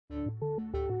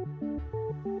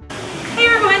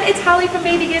it's Holly from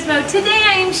Baby Gizmo. Today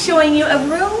I am showing you a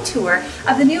room tour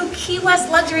of the new Key West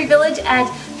Luxury Village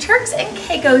at Turks and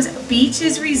Caicos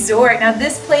Beaches Resort. Now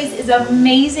this place is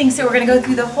amazing, so we're going to go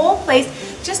through the whole place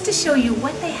just to show you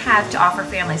what they have to offer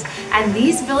families. And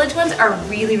these village ones are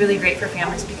really, really great for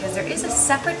families because there is a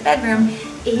separate bedroom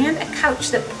and a couch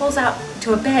that pulls out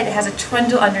to a bed that has a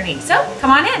trundle underneath. So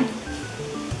come on in.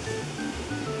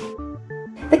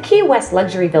 The Key West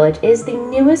Luxury Village is the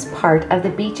newest part of the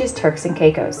beaches Turks and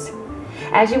Caicos.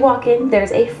 As you walk in,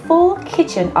 there's a full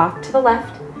kitchen off to the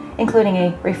left, including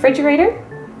a refrigerator,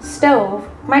 stove,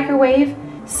 microwave,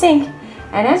 sink,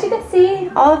 and as you can see,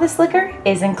 all of this liquor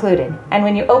is included. And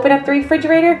when you open up the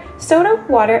refrigerator, soda,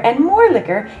 water, and more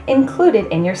liquor included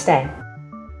in your stay.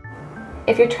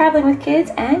 If you're traveling with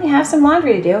kids and you have some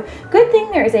laundry to do, good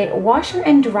thing there is a washer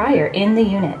and dryer in the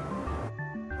unit.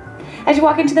 As you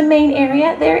walk into the main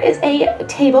area, there is a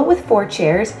table with 4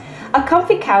 chairs, a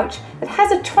comfy couch that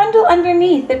has a trundle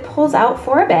underneath that pulls out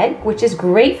for a bed, which is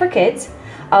great for kids,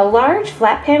 a large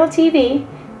flat panel TV,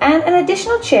 and an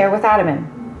additional chair with ottoman.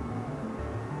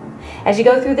 As you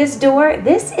go through this door,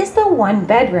 this is the 1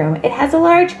 bedroom. It has a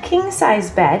large king-size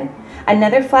bed,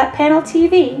 another flat panel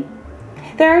TV.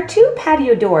 There are 2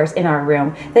 patio doors in our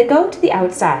room that go to the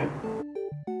outside.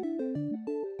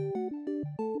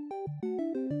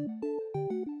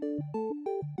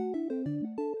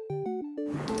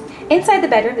 Inside the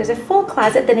bedroom, there's a full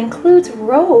closet that includes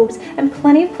robes and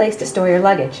plenty of place to store your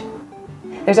luggage.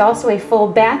 There's also a full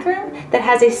bathroom that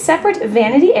has a separate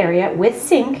vanity area with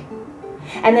sink,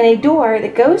 and then a door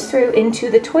that goes through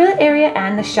into the toilet area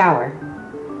and the shower.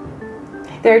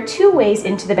 There are 2 ways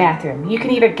into the bathroom. You can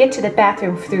either get to the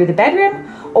bathroom through the bedroom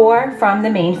or from the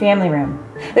main family room.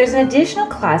 There's an additional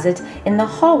closet in the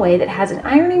hallway that has an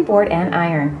ironing board and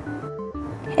iron.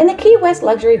 In the Key West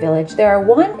Luxury Village, there are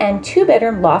 1 and 2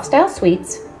 bedroom loft-style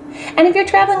suites. And if you're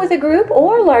traveling with a group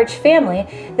or large family,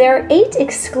 there are 8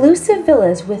 exclusive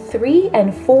villas with 3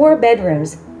 and 4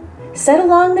 bedrooms, set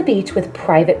along the beach with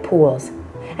private pools,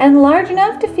 and large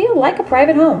enough to feel like a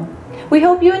private home. We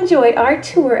hope you enjoyed our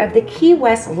tour of the Key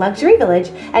West Luxury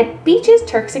Village at Beaches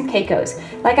Turks and Caicos.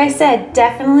 Like I said,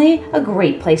 definitely a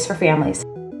great place for families.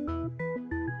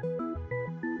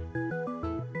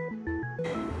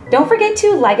 Don't forget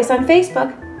to like us on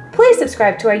Facebook, please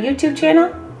subscribe to our YouTube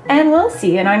channel, and we'll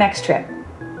see you in our next trip.